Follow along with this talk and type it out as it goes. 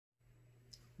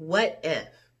what if,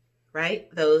 right?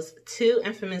 Those two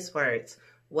infamous words,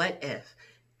 what if, ...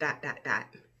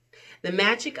 The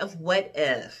magic of what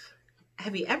if.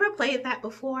 Have you ever played that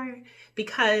before?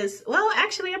 Because, well,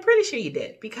 actually, I'm pretty sure you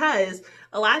did. Because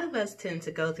a lot of us tend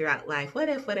to go throughout life, what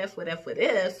if,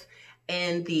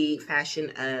 in the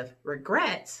fashion of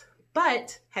regrets.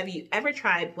 But have you ever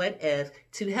tried what if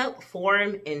to help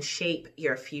form and shape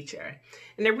your future?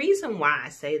 And the reason why I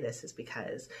say this is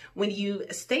because when you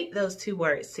state those two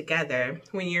words together,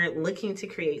 when you're looking to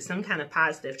create some kind of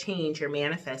positive change or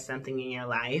manifest something in your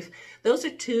life, those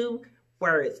are two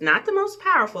words, not the most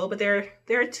powerful, but there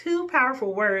are two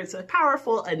powerful words,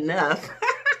 powerful enough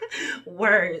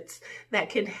words that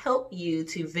can help you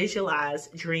to visualize,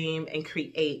 dream, and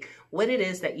create what it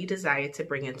is that you desire to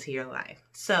bring into your life.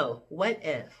 So what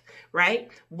if,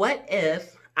 right? What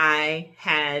if I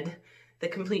had the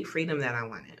complete freedom that I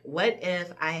wanted? What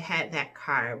if I had that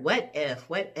car? What if?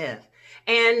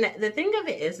 And the thing of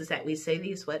it is that we say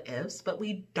these what ifs, but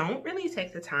we don't really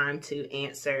take the time to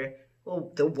answer,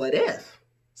 well, the what if.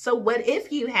 So what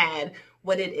if you had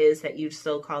what it is that you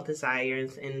so-called desire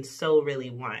and so really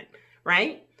want,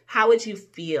 right? How would you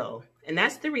feel? And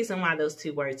that's the reason why those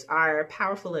two words are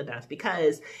powerful enough,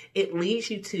 because it leads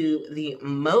you to the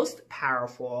most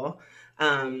powerful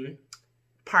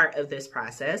part of this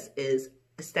process is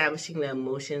establishing the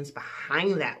emotions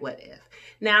behind that what if.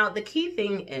 Now, the key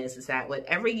thing is that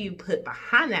whatever you put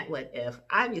behind that what if,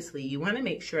 obviously you want to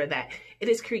make sure that it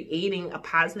is creating a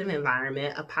positive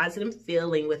environment, a positive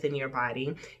feeling within your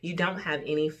body. You don't have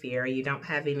any fear, you don't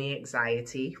have any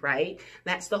anxiety, right?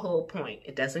 That's the whole point.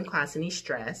 It doesn't cause any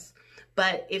stress.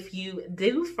 But if you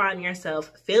do find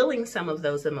yourself feeling some of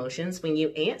those emotions when you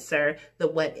answer the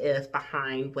what if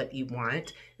behind what you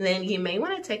want, then you may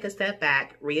want to take a step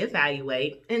back,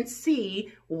 reevaluate, and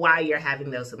see why you're having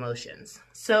those emotions.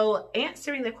 So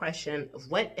answering the question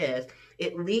of what if,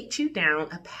 it leads you down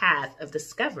a path of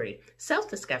discovery,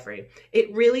 self-discovery.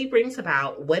 It really brings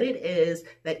about what it is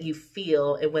that you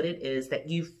feel and what it is that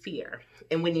you fear.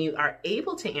 And when you are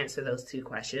able to answer those two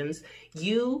questions,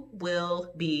 you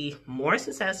will be more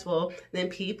successful than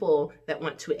people that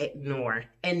want to ignore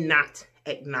and not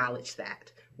acknowledge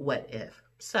that what if.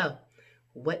 So,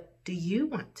 what do you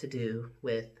want to do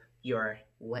with your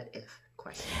what if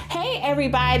question? Hey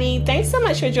everybody, thanks so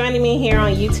much for joining me here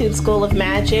on YouTube School of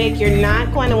Magic. You're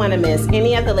not going to want to miss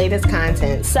any of the latest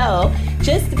content. So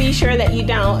just to be sure that you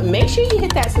don't, make sure you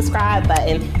hit that subscribe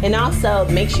button, and also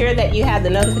make sure that you have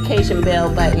the notification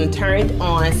bell button turned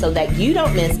on so that you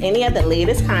don't miss any of the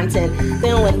latest content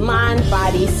dealing with mind,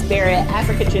 body, spirit,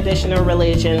 African traditional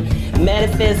religion,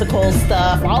 metaphysical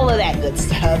stuff, all of that good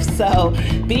stuff. So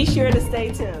be sure to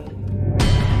stay tuned.